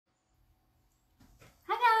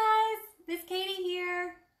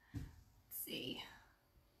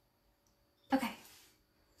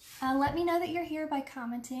Let me know that you're here by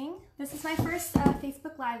commenting. This is my first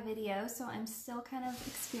Facebook Live video, so I'm still kind of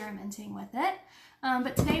experimenting with it.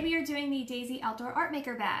 But today we are doing the Daisy Outdoor Art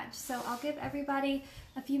Maker Badge. So I'll give everybody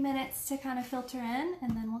a few minutes to kind of filter in,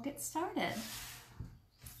 and then we'll get started.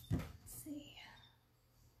 Let's see.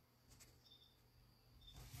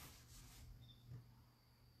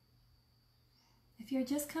 If you're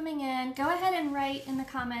just coming in, go ahead and write in the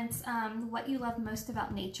comments what you love most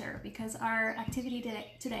about nature, because our activity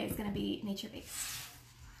today is going to be nature-based.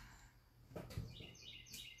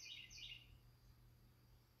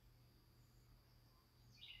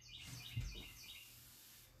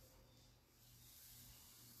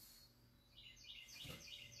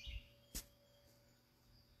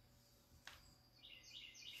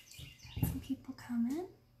 Got some people coming.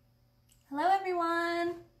 Hello,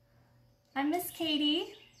 everyone. I'm Miss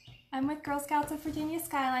Katie. I'm with Girl Scouts of Virginia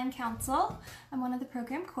Skyline Council. I'm one of the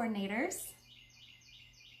program coordinators.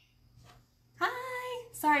 Hi!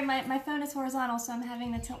 Sorry, my phone is horizontal, so I'm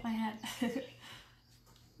having to tilt my head.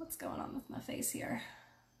 What's going on with my face here?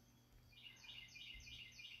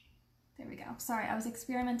 There we go. Sorry, I was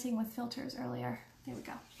experimenting with filters earlier. There we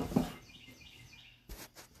go. Okay.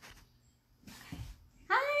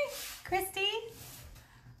 Hi, Christy.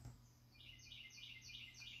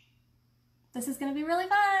 This is going to be really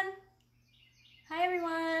fun. Hi,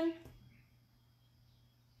 everyone.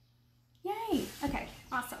 Yay. Okay,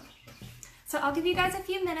 awesome. So I'll give you guys a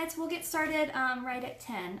few minutes. We'll get started right at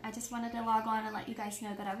 10. I just wanted to log on and let you guys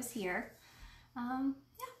know that I was here. Yeah,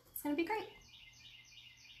 it's going to be great.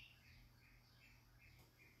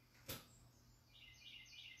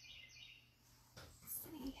 Let's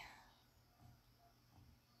see.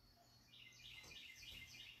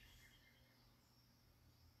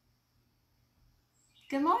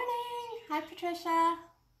 Good morning. Hi, Patricia.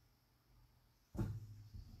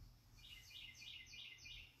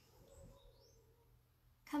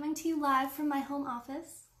 Coming to you live from my home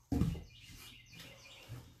office.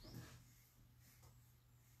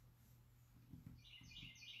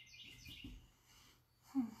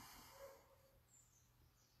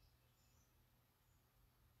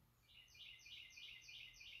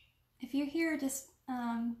 If you're here, just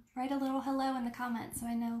write a little hello in the comments so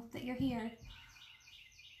I know that you're here.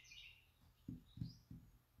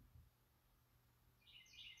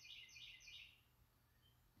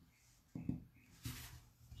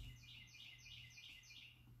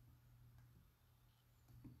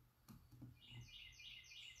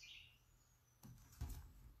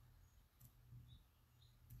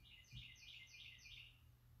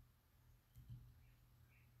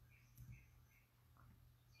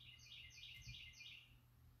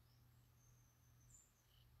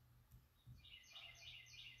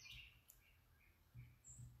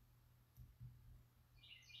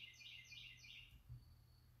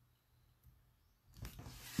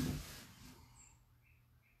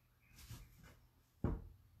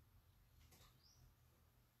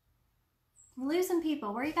 I'm losing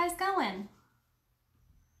people. Where are you guys going?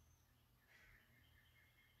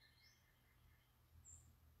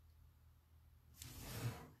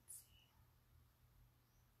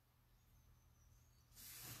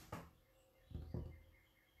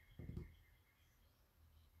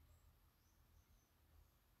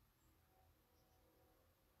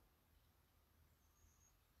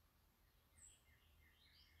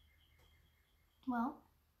 Well,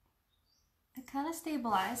 it kind of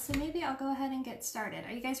stabilized, so maybe I'll go ahead and get started.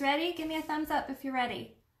 Are you guys ready? Give me a thumbs up if you're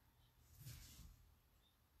ready.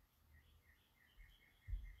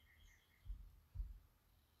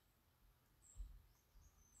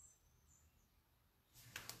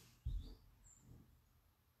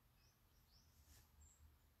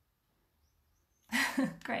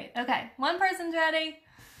 Great. Okay, one person's ready.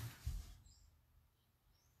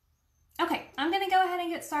 Okay, I'm going to go ahead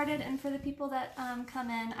and get started, and for the people that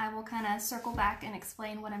come in, I will kind of circle back and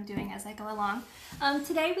explain what I'm doing as I go along.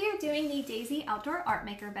 Today we are doing the Daisy Outdoor Art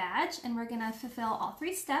Maker Badge, and we're going to fulfill all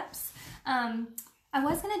 3 steps. I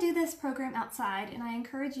was going to do this program outside, and I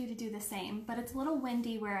encourage you to do the same, but it's a little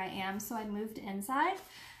windy where I am, so I moved inside.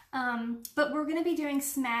 But we're going to be doing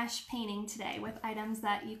smash painting today with items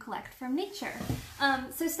that you collect from nature.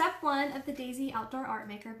 So step 1 of the Daisy Outdoor Art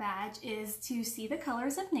Maker Badge is to see the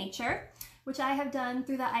colors of nature, which I have done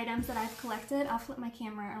through the items that I've collected. I'll flip my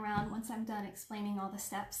camera around once I'm done explaining all the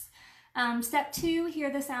steps. Step 2,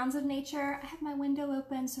 hear the sounds of nature. I have my window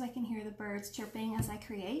open so I can hear the birds chirping as I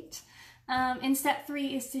create. And step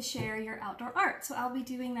 3 is to share your outdoor art. So I'll be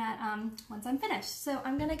doing that once I'm finished. So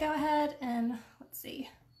I'm going to go ahead and, let's see,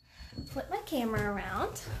 flip my camera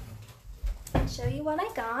around and show you what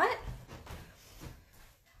I got.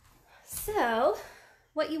 So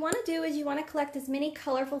what you want to do is you want to collect as many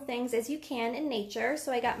colorful things as you can in nature.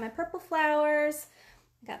 So I got my purple flowers,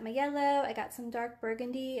 I got my yellow, I got some dark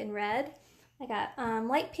burgundy and red, I got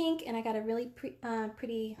light pink, and I got a really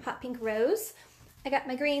pretty hot pink rose. I got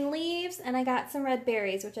my green leaves, and I got some red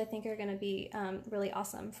berries, which I think are going to be really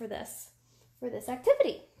awesome for this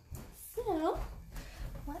activity. So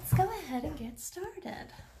let's go ahead and get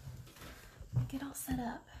started. Get all set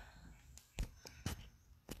up.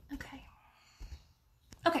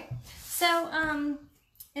 Okay, so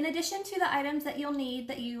in addition to the items that you'll need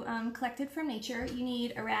that you collected from nature, you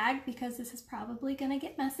need a rag because this is probably going to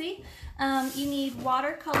get messy. You need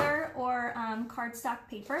watercolor or cardstock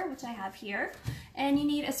paper, which I have here. And you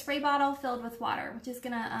need a spray bottle filled with water, which is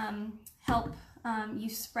going to help you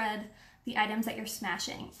spread the items that you're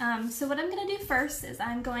smashing. So what I'm going to do first is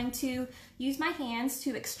I'm going to use my hands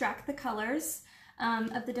to extract the colors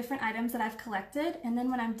of the different items that I've collected, and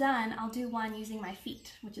then when I'm done, I'll do one using my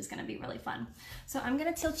feet, which is going to be really fun. So I'm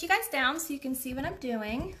going to tilt you guys down so you can see what I'm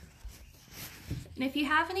doing. And if you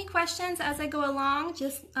have any questions as I go along,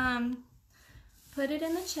 just put it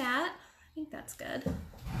in the chat. I think that's good.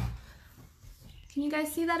 Can you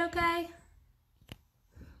guys see that okay?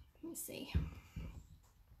 Let me see.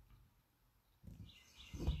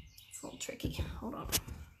 It's a little tricky. Hold on.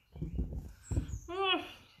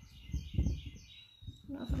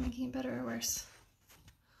 I don't know if I'm making it better or worse.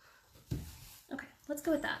 Okay, let's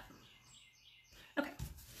go with that. Okay,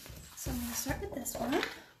 so I'm going to start with this one.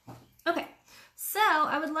 Okay, so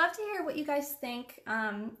I would love to hear what you guys think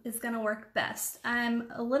is going to work best.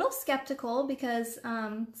 I'm a little skeptical because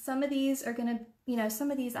some of these are going to,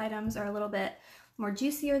 some of these items are a little bit more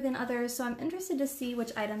juicier than others, so I'm interested to see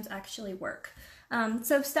which items actually work.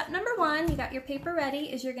 So step number one, you got your paper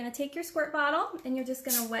ready, is you're going to take your squirt bottle and you're just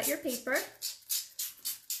going to wet your paper.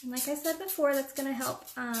 And like I said before, that's going to help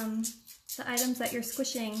the items that you're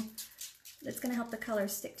squishing, that's going to help the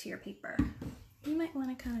colors stick to your paper. You might want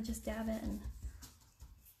to kind of just dab it and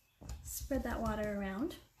spread that water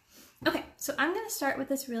around. Okay, so I'm going to start with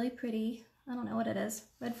this really pretty, I don't know what it is,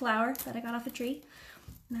 red flower that I got off a tree.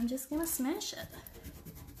 And I'm just going to smash it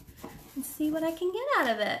and see what I can get out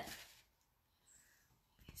of it.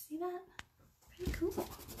 See that? Pretty cool.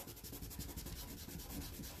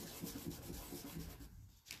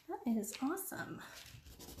 That is awesome.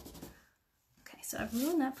 Okay, so I've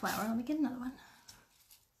ruined that flower. Let me get another one.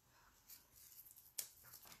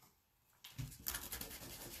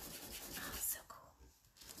 Oh, so cool.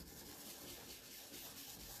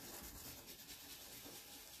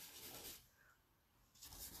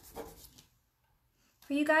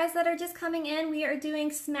 For you guys that are just coming in, we are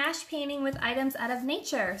doing smash painting with items out of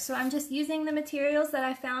nature. So I'm just using the materials that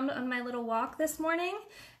I found on my little walk this morning,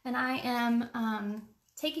 and I am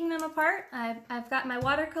taking them apart. I've got my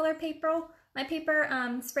watercolor paper,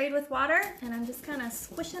 sprayed with water, and I'm just kind of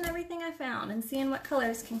squishing everything I found and seeing what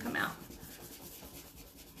colors can come out.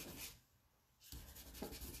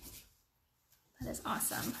 That is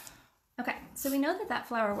awesome. Okay, so we know that that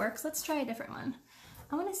flower works. Let's try a different one.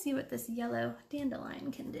 I want to see what this yellow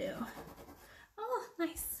dandelion can do. Oh,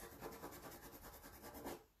 nice.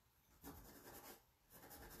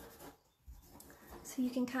 So you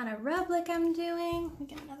can kind of rub like I'm doing. Let me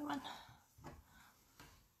get another one.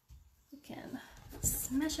 You can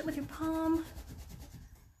smash it with your palm.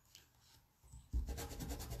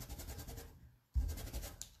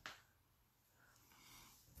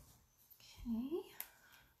 Okay.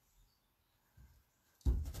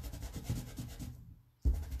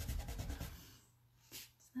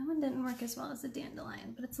 That one didn't work as well as the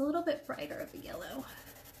dandelion, but it's a little bit brighter of a yellow.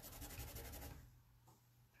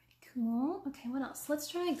 Pretty cool. Okay, what else? Let's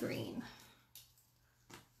try green.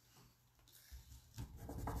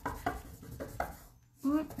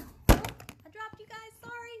 Oh, I dropped you guys,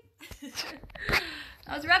 sorry.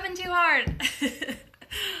 I was rubbing too hard.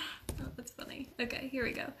 Oh, that's funny. Okay, here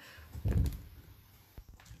we go.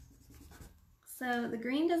 So the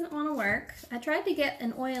green doesn't want to work. I tried to get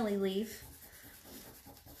an oily leaf,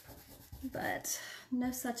 but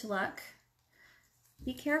no such luck.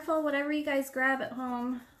 Be careful whatever you guys grab at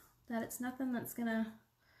home, that it's nothing that's gonna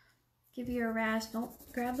give you a rash. Don't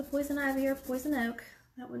grab the poison ivy or poison oak.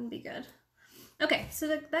 That wouldn't be good. Okay, so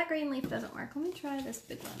that green leaf doesn't work. Let me try this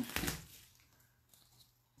big one.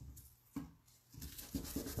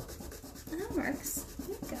 That works.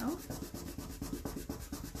 There we go.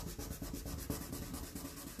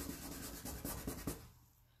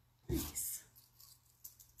 Nice.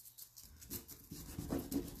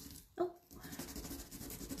 Oh.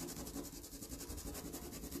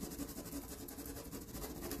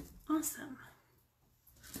 Awesome.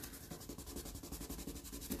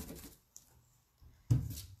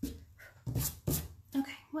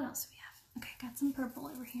 some purple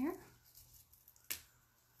over here.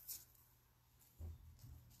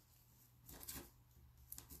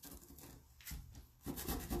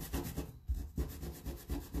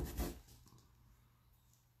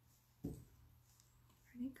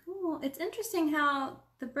 Pretty cool. It's interesting how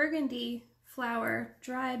the burgundy flower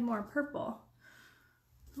dried more purple.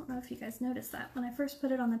 I don't know if you guys noticed that. When I first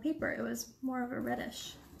put it on the paper, it was more of a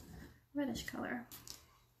reddish color.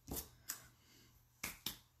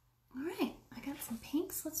 All right, I got some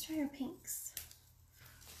pinks. Let's try our pinks.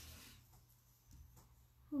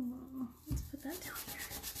 Let's put that down here.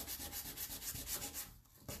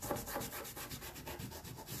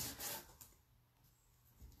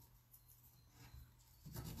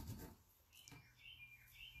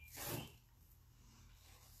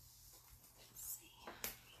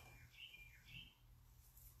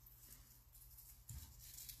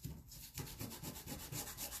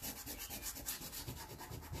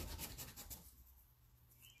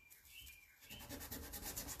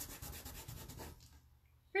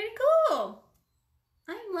 Pretty cool.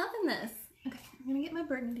 I'm loving this. Okay, I'm gonna get my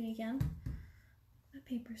burgundy again. The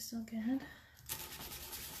paper's still good.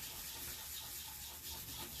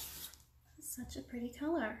 It's such a pretty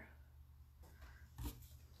color.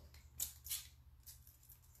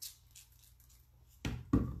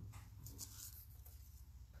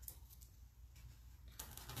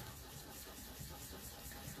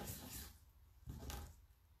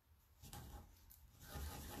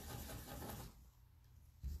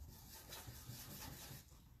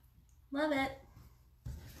 Love it.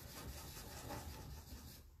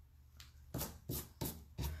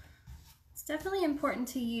 It's definitely important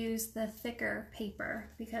to use the thicker paper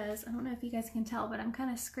because I don't know if you guys can tell, but I'm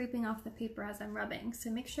kind of scraping off the paper as I'm rubbing. So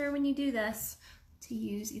make sure when you do this to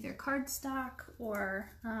use either cardstock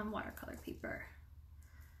or watercolor paper.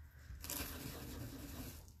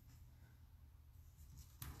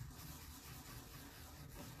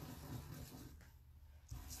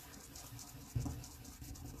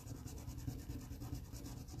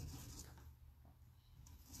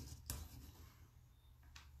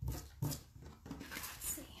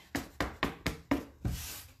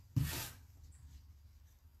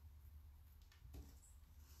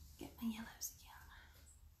 Yellows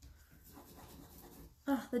again.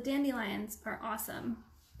 Oh, the dandelions are awesome.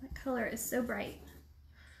 That color is so bright.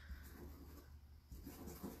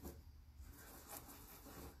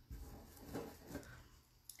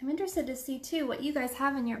 I'm interested to see too what you guys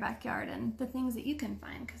have in your backyard and the things that you can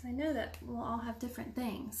find, because I know that we'll all have different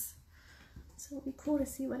things. So it'll be cool to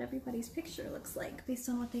see what everybody's picture looks like based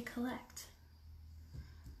on what they collect.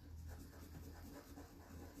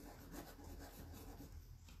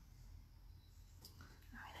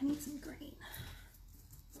 I need some green.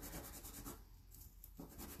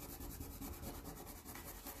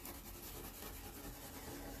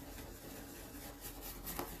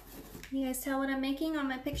 Can you guys tell what I'm making on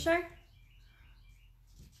my picture?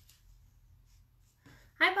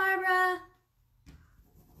 Hi, Barbara.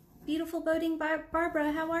 Beautiful boating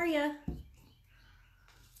Barbara, how are you?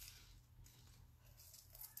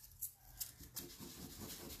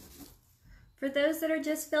 For those that are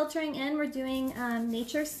just filtering in, we're doing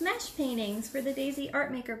nature smash paintings for the Daisy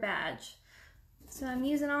Art Maker badge. So I'm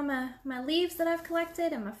using all my leaves that I've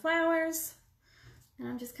collected and my flowers, and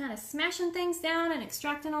I'm just kind of smashing things down and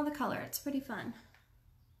extracting all the color. It's pretty fun.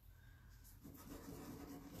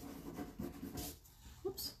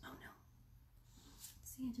 Oops, oh no.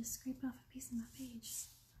 See, I just scraped off a piece of my page.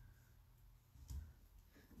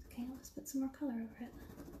 Okay, let's put some more color over it.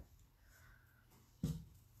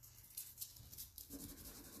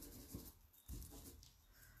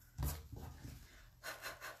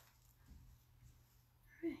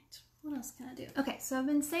 What else can I do? Okay, so I've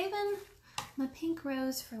been saving my pink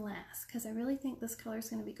rose for last because I really think this color is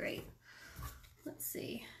going to be great. Let's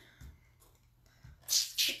see.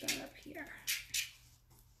 Put that up here.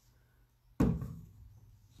 I'm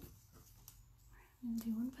going to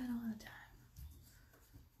do one petal at a time.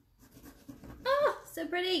 Oh, so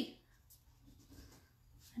pretty.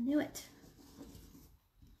 I knew it.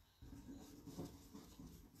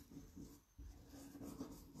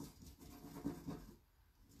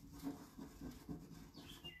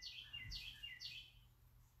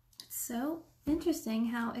 So interesting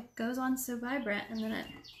how it goes on so vibrant and then it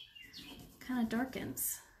kind of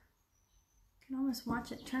darkens. You can almost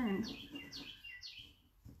watch it turn.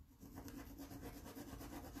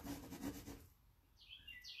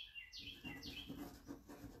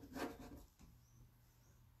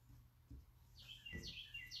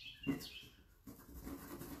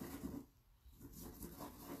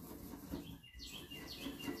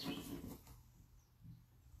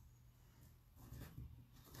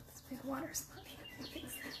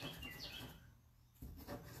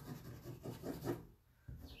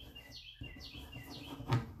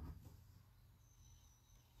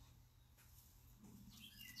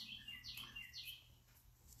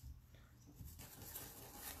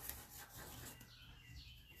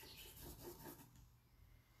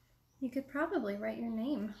 You could probably write your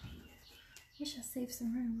name. Wish I saved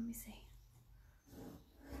some room. Let me see.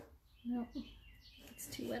 Nope, it's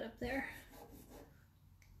too wet up there.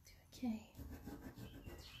 Do a K.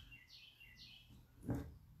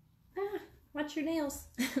 Ah, watch your nails.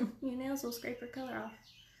 Your nails will scrape your color off.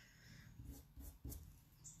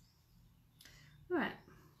 All right,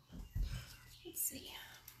 let's see.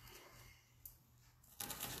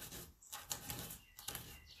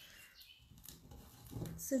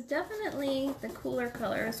 So definitely the cooler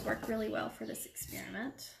colors work really well for this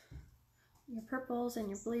experiment. Your purples and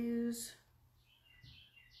your blues,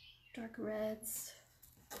 dark reds.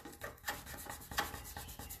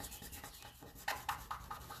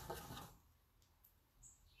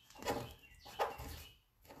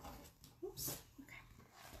 Oops, okay.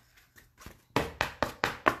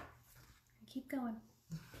 Keep going.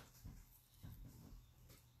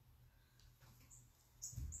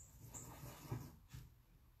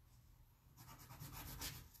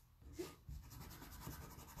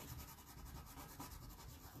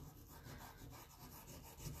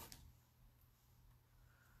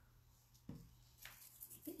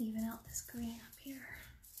 Even out this green up here.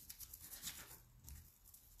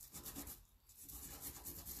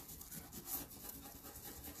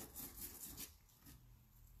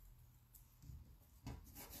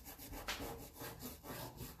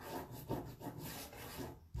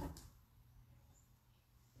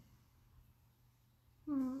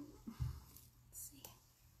 Let's see.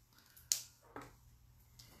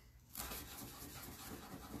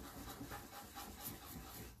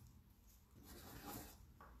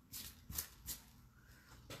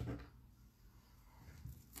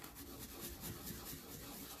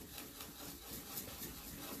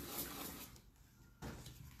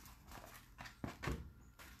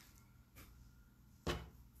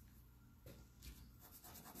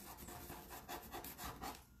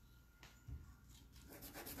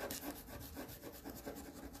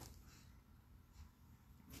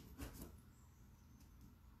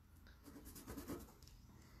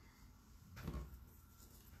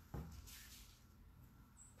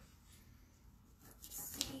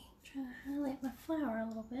 Trying to highlight my flower a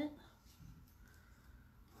little bit.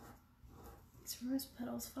 These rose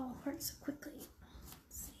petals fall apart so quickly. Let's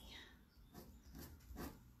see.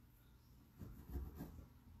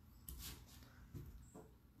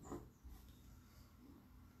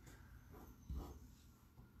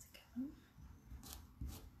 That's a good one.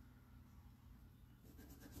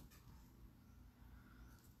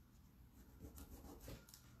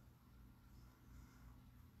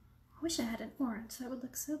 I wish I had an orange, that would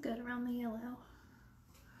look so good around the yellow.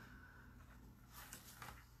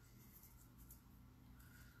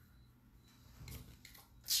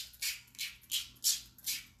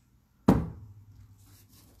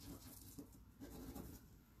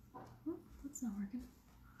 Oh, that's not working.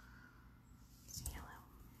 It's yellow.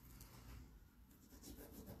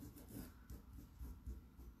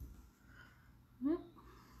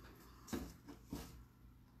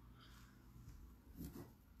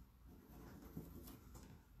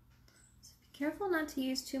 Careful not to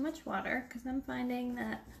use too much water, because I'm finding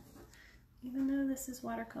that even though this is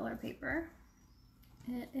watercolor paper,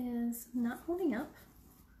 it is not holding up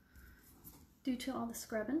due to all the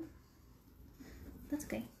scrubbing. That's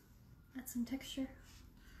okay. Add some texture.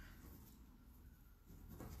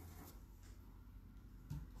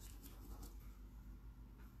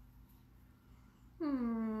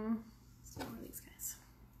 Let's do one of these guys.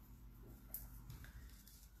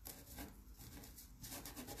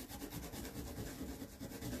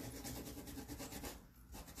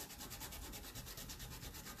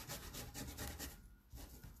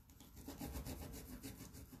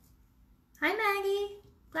 Hi Maggie,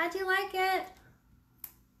 glad you like it.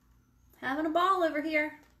 Having a ball over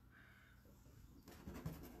here.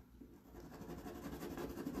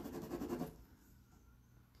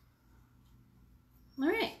 All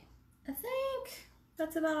right, I think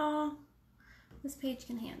that's about all this page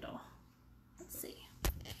can handle. Let's see.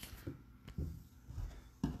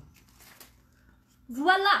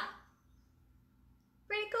 Voila!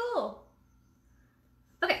 Pretty cool.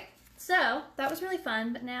 Okay, so that was really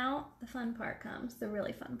fun, but now the fun part comes, the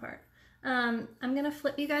really fun part. I'm gonna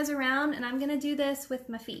flip you guys around and I'm gonna do this with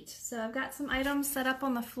my feet. So I've got some items set up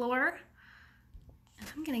on the floor and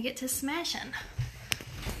I'm gonna get to smashing.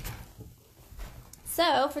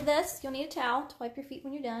 So for this, you'll need a towel to wipe your feet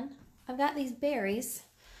when you're done. I've got these berries.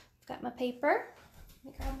 I've got my paper.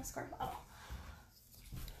 Let me grab my squirt bottle.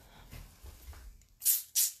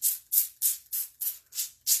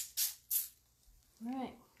 All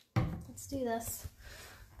right, let's do this.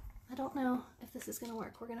 I don't know if this is gonna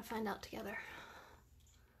work. We're gonna find out together.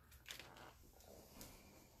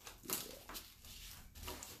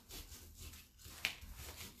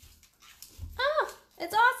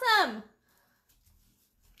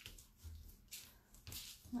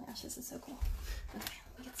 so cool. Okay,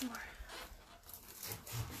 let me get some more.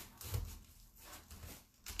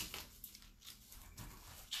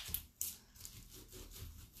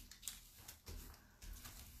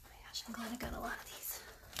 Oh my gosh, I'm glad I got a lot of these.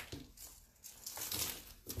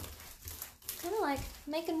 Kind of like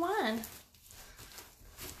making wine.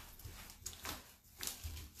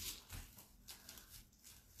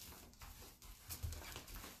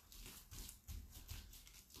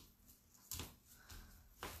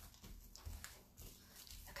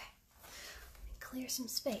 Clear some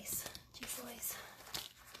space. Jeez Louise.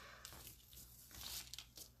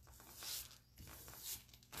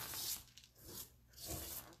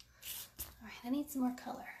 Alright, I need some more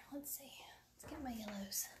color. Let's see. Let's get my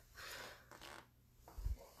yellows.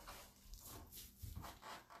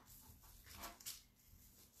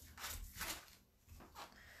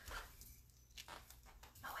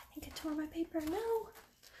 Oh, I think I tore my paper. No!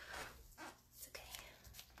 It's okay.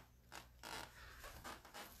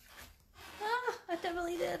 I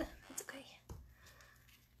definitely did. It's okay.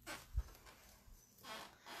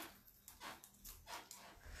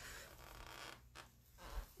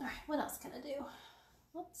 Alright, what else can I do?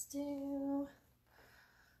 Let's do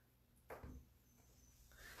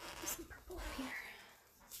some purple up here.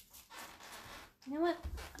 You know what?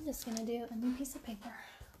 I'm just gonna do a new piece of paper.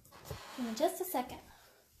 In just a second.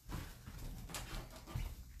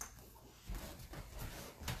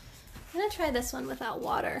 I'm gonna try this one without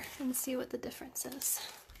water and see what the difference is.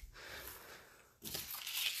 I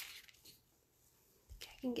think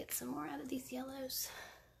I can get some more out of these yellows.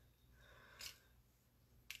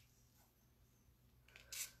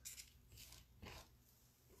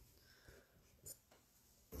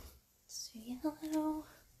 So yellow,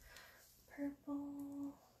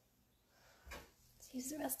 purple. Let's use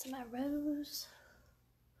the rest of my rose.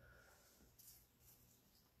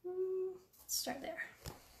 Let's start there.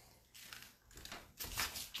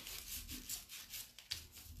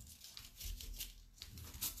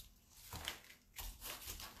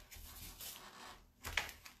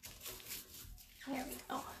 There we go.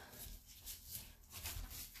 Oh,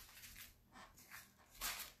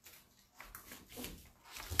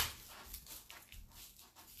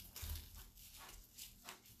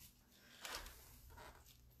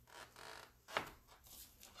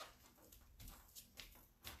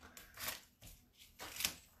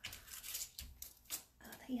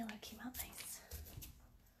 that yellow came out nice.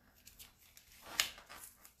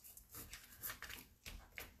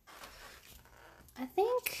 I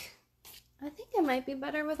think it might be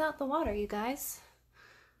better without the water, you guys. I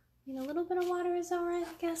mean, a little bit of water is alright,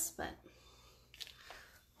 I guess, but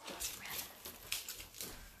get some red.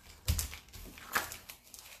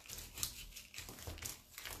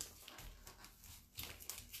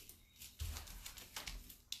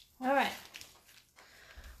 Alright.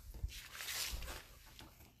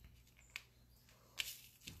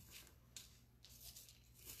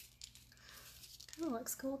 Kind of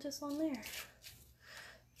looks cool just on there.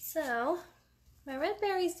 So, my red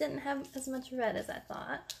berries didn't have as much red as I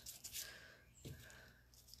thought.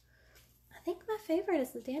 I think my favorite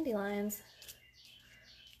is the dandelions.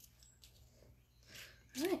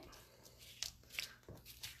 Alright.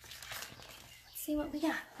 Let's see what we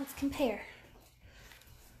got. Let's compare.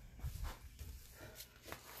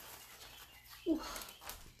 Ooh.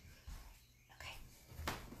 Okay.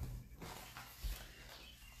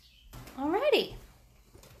 Alrighty.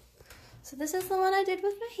 So this is the one I did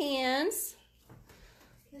with my hands.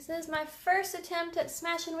 This is my first attempt at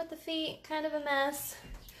smashing with the feet, kind of a mess.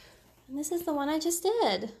 And this is the one I just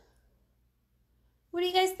did. What do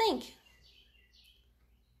you guys think?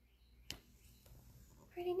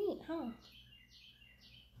 Pretty neat, huh?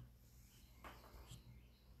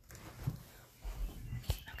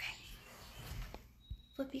 Okay.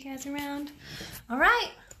 Flip you guys around. All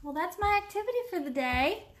right, well that's my activity for the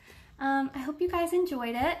day. I hope you guys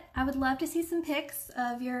enjoyed it. I would love to see some pics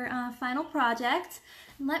of your final project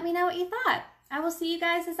and let me know what you thought. I will see you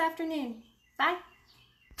guys this afternoon. Bye.